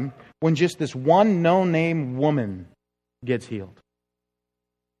starting when just this one no-name woman gets healed.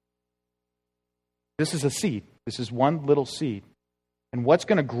 This is a seed. This is one little seed. And what's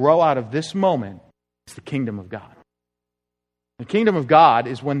going to grow out of this moment is the kingdom of God. The kingdom of God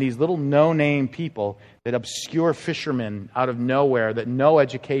is when these little no-name people, that obscure fishermen out of nowhere, that no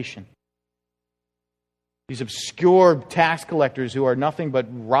education, these obscure tax collectors who are nothing but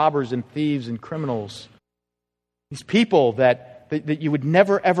robbers and thieves and criminals, these people that you would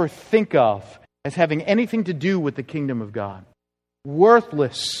never ever think of as having anything to do with the kingdom of God,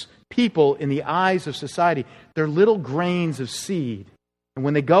 worthless people in the eyes of society, they're little grains of seed. And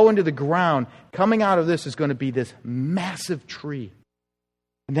when they go into the ground, coming out of this is going to be this massive tree.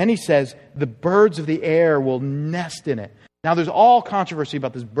 And then he says, the birds of the air will nest in it. Now there's all controversy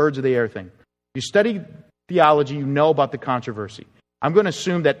about this birds of the air thing. You study theology, you know about the controversy. I'm going to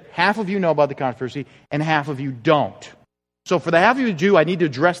assume that half of you know about the controversy and half of you don't. So for the half of you who do, I need to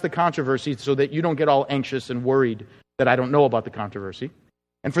address the controversy so that you don't get all anxious and worried that I don't know about the controversy.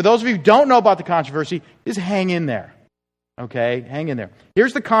 And for those of you who don't know about the controversy, just hang in there. Okay? Hang in there.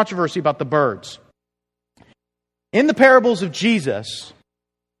 Here's the controversy about the birds. In the parables of Jesus,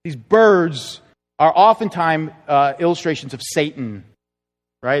 these birds are oftentimes illustrations of Satan.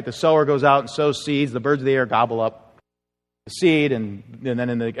 Right? The sower goes out and sows seeds. The birds of the air gobble up the seed. And then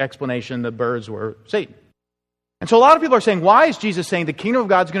in the explanation, the birds were Satan. And so a lot of people are saying, why is Jesus saying the kingdom of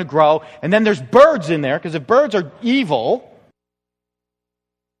God is going to grow? And then there's birds in there, because if birds are evil,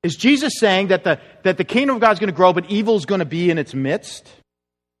 is Jesus saying that the kingdom of God is going to grow, but evil is going to be in its midst?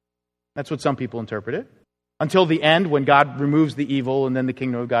 That's what some people interpret it. Until the end, when God removes the evil, and then the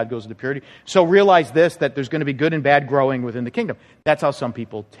kingdom of God goes into purity. So realize this, that there's going to be good and bad growing within the kingdom. That's how some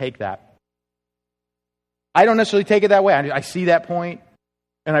people take that. I don't necessarily take it that way. I see that point,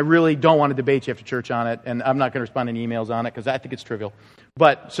 and I really don't want to debate you after church on it, and I'm not going to respond to any emails on it, because I think it's trivial.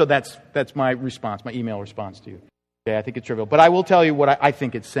 But so that's my response, my email response to you. Okay, I think it's trivial. But I will tell you what I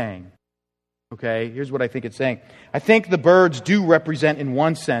think it's saying. Okay, here's what I think it's saying. I think the birds do represent, in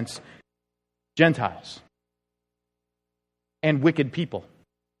one sense, Gentiles and wicked people.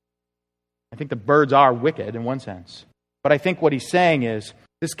 I think the birds are wicked in one sense. But I think what he's saying is,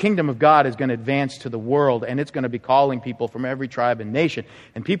 this kingdom of God is going to advance to the world, and it's going to be calling people from every tribe and nation.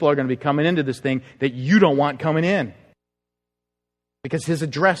 And people are going to be coming into this thing that you don't want coming in. Because his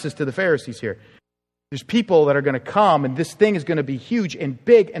address is to the Pharisees here. There's people that are going to come, and this thing is going to be huge and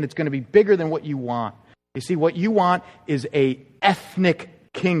big, and it's going to be bigger than what you want. You see, what you want is an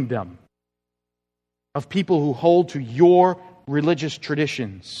ethnic kingdom of people who hold to your religious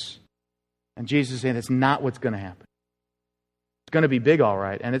traditions. And Jesus is saying that's not what's going to happen. It's going to be big, all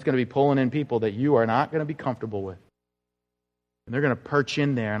right, and it's going to be pulling in people that you are not going to be comfortable with. And they're going to perch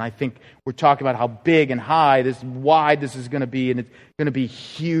in there, and I think we're talking about how big and high, this wide this is going to be, and it's going to be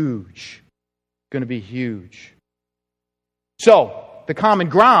huge. Going to be huge. So, the common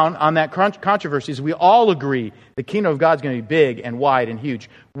ground on that controversy is we all agree the kingdom of God is going to be big and wide and huge.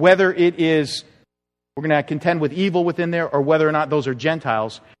 Whether it is, we're going to contend with evil within there, or whether or not those are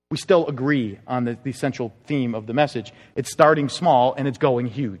Gentiles, we still agree on the essential theme of the message. It's starting small and it's going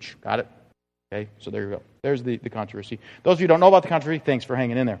huge. Got it? Okay, so there you go. There's the controversy. Those of you who don't know about the controversy, thanks for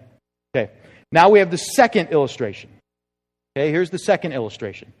hanging in there. Okay, now we have the second illustration. Okay, here's the second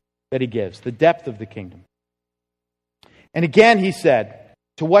illustration that he gives, the depth of the kingdom. And again he said,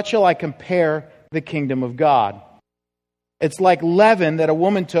 to what shall I compare the kingdom of God? It's like leaven that a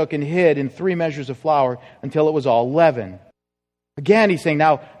woman took and hid in 3 measures of flour until it was all leaven. Again, he's saying,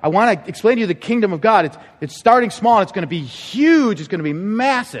 now, I want to explain to you the kingdom of God. It's starting small. It's going to be huge. It's going to be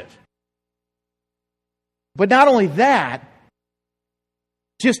massive. But not only that,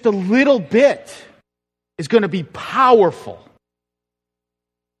 just a little bit is going to be powerful.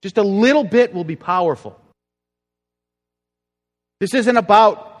 Just a little bit will be powerful. This isn't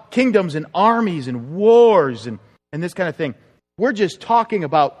about kingdoms and armies and wars and this kind of thing. We're just talking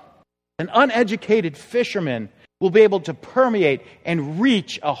about an uneducated fisherman will be able to permeate and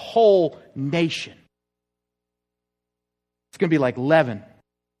reach a whole nation. It's going to be like leaven.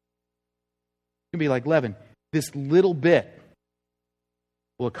 It's going to be like leaven. This little bit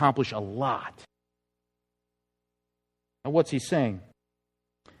will accomplish a lot. Now, what's he saying?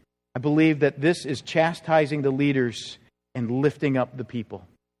 I believe that this is chastising the leaders and lifting up the people.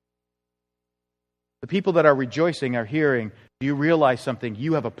 The people that are rejoicing are hearing, do you realize something?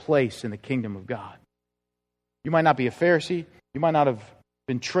 You have a place in the kingdom of God. You might not be a Pharisee. You might not have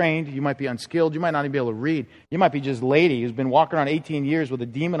been trained. You might be unskilled. You might not even be able to read. You might be just a lady who's been walking around 18 years with a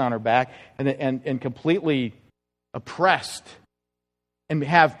demon on her back and completely oppressed and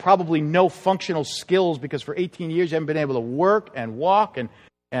have probably no functional skills because for 18 years you haven't been able to work and walk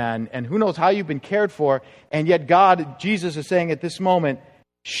and who knows how you've been cared for. And yet God, Jesus is saying at this moment,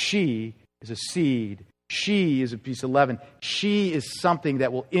 she is a seed. She is a piece of leaven. She is something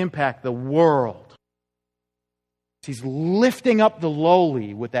that will impact the world. He's lifting up the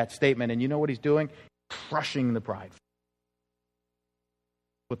lowly with that statement. And you know what he's doing? Crushing the prideful.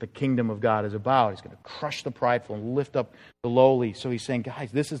 What the kingdom of God is about. He's going to crush the prideful and lift up the lowly. So he's saying,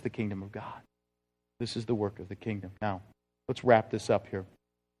 guys, this is the kingdom of God. This is the work of the kingdom. Now, let's wrap this up here.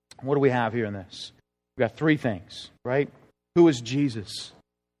 What do we have here in this? We've got 3 things, right? Who is Jesus?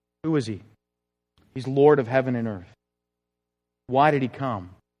 Who is he? He's Lord of heaven and earth. Why did he come?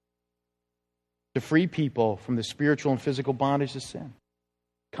 To free people from the spiritual and physical bondage of sin.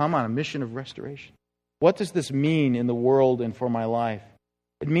 Come on a mission of restoration. What does this mean in the world and for my life?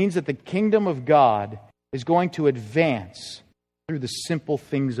 It means that the kingdom of God is going to advance through the simple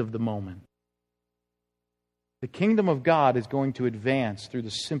things of the moment. The kingdom of God is going to advance through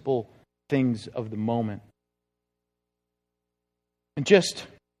the simple things of the moment. And just,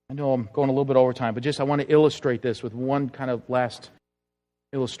 I know I'm going a little bit over time, but just I want to illustrate this with one kind of last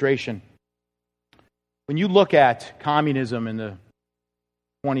illustration. When you look at communism in the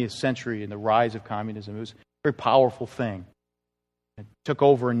 20th century and the rise of communism, it was a very powerful thing. It took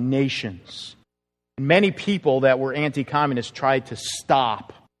over nations. And many people that were anti-communist tried to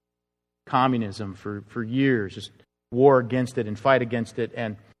stop communism for years, just war against it and fight against it,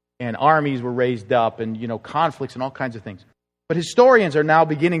 and armies were raised up and conflicts and all kinds of things. But historians are now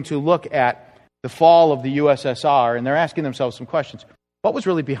beginning to look at the fall of the USSR, and they're asking themselves some questions. What was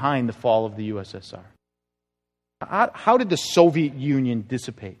really behind the fall of the USSR? How did the Soviet Union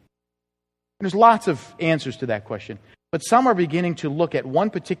dissipate? And there's lots of answers to that question. But some are beginning to look at one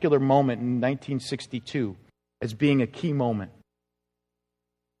particular moment in 1962 as being a key moment.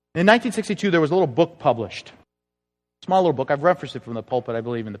 In 1962, there was a little book published. A small little book. I've referenced it from the pulpit, I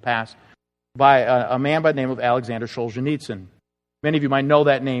believe, in the past, by a man by the name of Alexander Solzhenitsyn. Many of you might know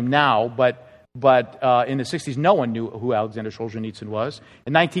that name now, but in the 60s, no one knew who Alexander Solzhenitsyn was.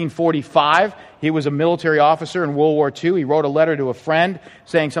 In 1945, he was a military officer in World War II. He wrote a letter to a friend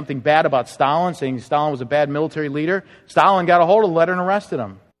saying something bad about Stalin, saying Stalin was a bad military leader. Stalin got a hold of the letter and arrested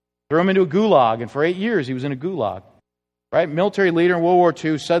him. Threw him into a gulag, and for 8 years he was in a gulag. Right? Military leader in World War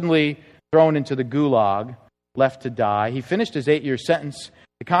II, suddenly thrown into the gulag, left to die. He finished his 8-year sentence.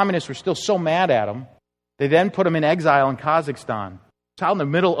 The communists were still so mad at him, they then put him in exile in Kazakhstan. It's out in the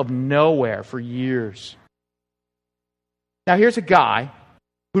middle of nowhere for years. Now here's a guy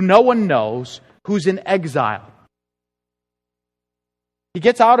who no one knows, who's in exile. He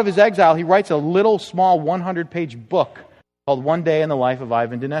gets out of his exile, he writes a little small 100-page book called One Day in the Life of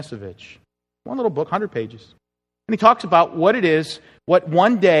Ivan Denisovich. One little book, 100 pages. And he talks about what it is, what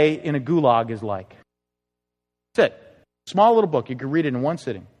one day in a gulag is like. That's it. Small little book. You can read it in one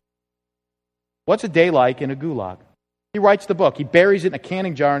sitting. What's a day like in a gulag? He writes the book. He buries it in a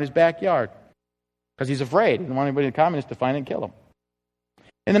canning jar in his backyard because he's afraid. He doesn't want anybody, the communists, to find it and kill him.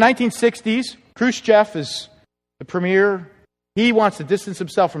 In the 1960s, Khrushchev is the premier He wants to distance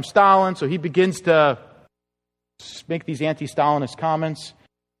himself from Stalin, so he begins to make these anti-Stalinist comments.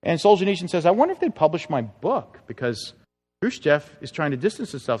 And Solzhenitsyn says, I wonder if they'd publish my book, because Khrushchev is trying to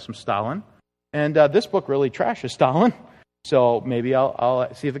distance himself from Stalin, and this book really trashes Stalin, so maybe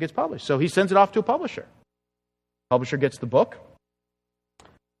I'll see if it gets published. So he sends it off to a publisher. Publisher gets the book.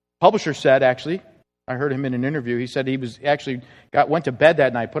 Publisher said, actually, I heard him in an interview, he said he was actually went to bed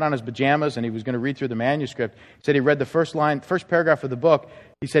that night, put on his pajamas, and he was going to read through the manuscript. He said he read the first paragraph of the book.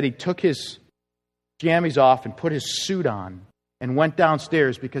 He said he took his jammies off and put his suit on and went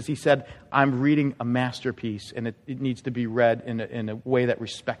downstairs because he said, I'm reading a masterpiece and it needs to be read in a way that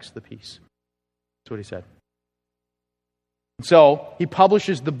respects the piece. That's what he said. And so he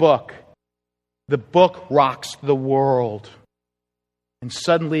publishes the book. The book rocks the world. And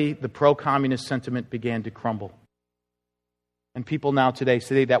suddenly the pro-communist sentiment began to crumble. And people now today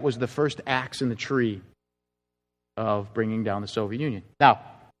say that was the first axe in the tree of bringing down the Soviet Union. Now,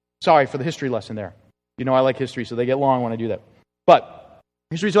 sorry for the history lesson there. You know I like history, so they get long when I do that. But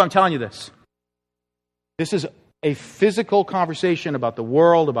here's the reason why I'm telling you this. This is a physical conversation about the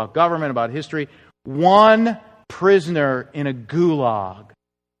world, about government, about history. One prisoner in a gulag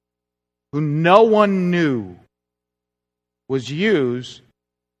who no one knew was used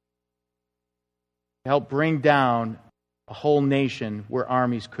to help bring down a whole nation where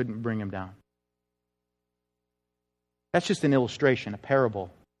armies couldn't bring him down. That's just an illustration, a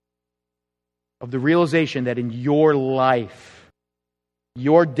parable of the realization that in your life,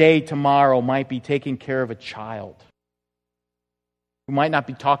 your day tomorrow might be taking care of a child who might not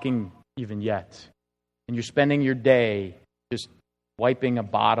be talking even yet. And you're spending your day just wiping a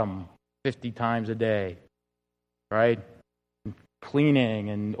bottom 50 times a day, right? And cleaning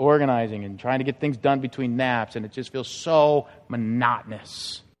and organizing and trying to get things done between naps, and it just feels so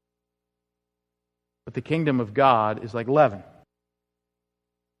monotonous. But the kingdom of God is like leaven.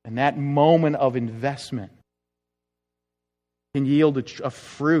 And that moment of investment can yield a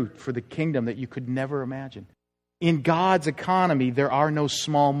fruit for the kingdom that you could never imagine. In God's economy, there are no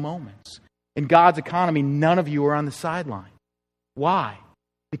small moments. In God's economy, none of you are on the sideline. Why?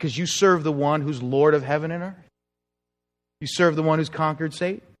 Because you serve the one who's Lord of heaven and earth. You serve the one who's conquered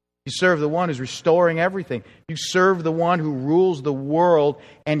Satan. You serve the one who's restoring everything. You serve the one who rules the world,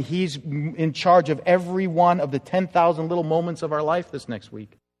 and He's in charge of every one of the 10,000 little moments of our life this next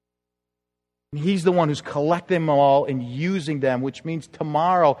week. He's the one who's collecting them all and using them, which means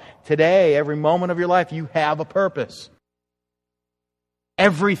tomorrow, today, every moment of your life, you have a purpose.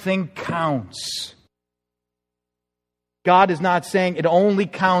 Everything counts. God is not saying it only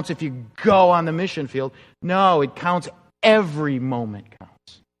counts if you go on the mission field. No, it counts. Every moment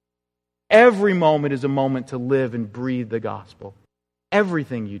counts. Every moment is a moment to live and breathe the gospel.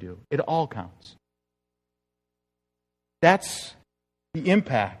 Everything you do, it all counts. That's the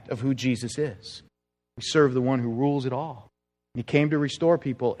impact of who Jesus is. We serve the one who rules it all. He came to restore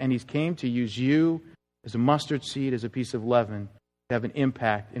people, and He came to use you as a mustard seed, as a piece of leaven, to have an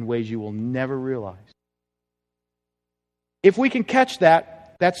impact in ways you will never realize. If we can catch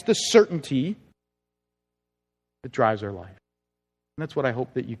that, that's the certainty that drives our life. And that's what I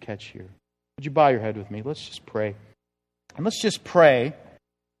hope that you catch here. Would you bow your head with me? Let's just pray. And let's just pray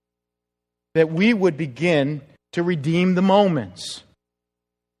that we would begin to redeem the moments.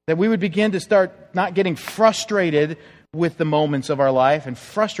 That we would begin to start not getting frustrated with the moments of our life and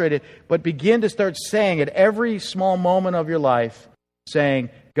frustrated, but begin to start saying at every small moment of your life, saying,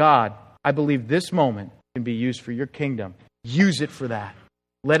 God, I believe this moment can be used for your kingdom. Use it for that.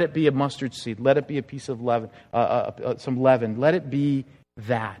 Let it be a mustard seed. Let it be a piece of leaven, some leaven. Let it be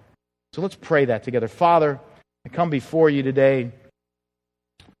that. So let's pray that together. Father, I come before you today.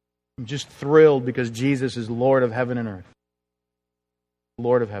 I'm just thrilled because Jesus is Lord of heaven and earth.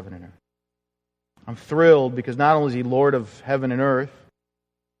 Lord of heaven and earth. I'm thrilled because not only is He Lord of heaven and earth,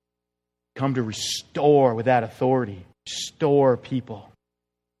 come to restore with that authority, restore people.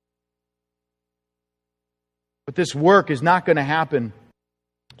 But this work is not going to happen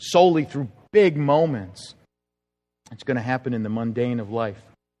solely through big moments. It's going to happen in the mundane of life.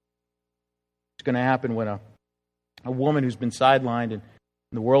 It's going to happen when a woman who's been sidelined and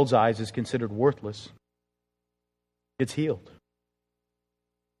in the world's eyes is considered worthless gets healed.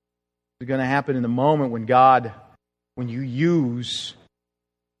 It's going to happen in the moment when you use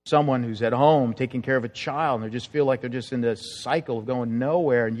someone who's at home taking care of a child and they just feel like they're just in this cycle of going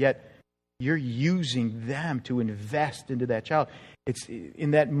nowhere, and yet you're using them to invest into that child. It's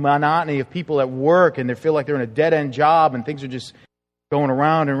in that monotony of people at work and they feel like they're in a dead-end job and things are just going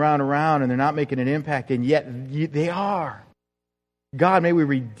around and around and around and they're not making an impact, and yet they are. God, may we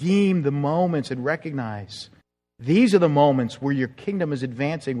redeem the moments and recognize These are the moments where your kingdom is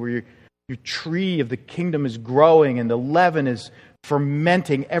advancing, where your tree of the kingdom is growing and the leaven is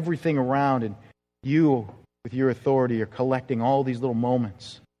fermenting everything around, and you, with your authority, are collecting all these little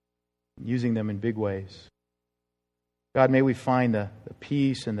moments, using them in big ways. God, may we find the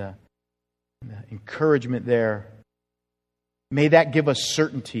peace and the encouragement there. May that give us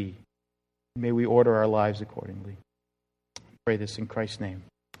certainty. May we order our lives accordingly. I pray this in Christ's name.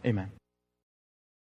 Amen.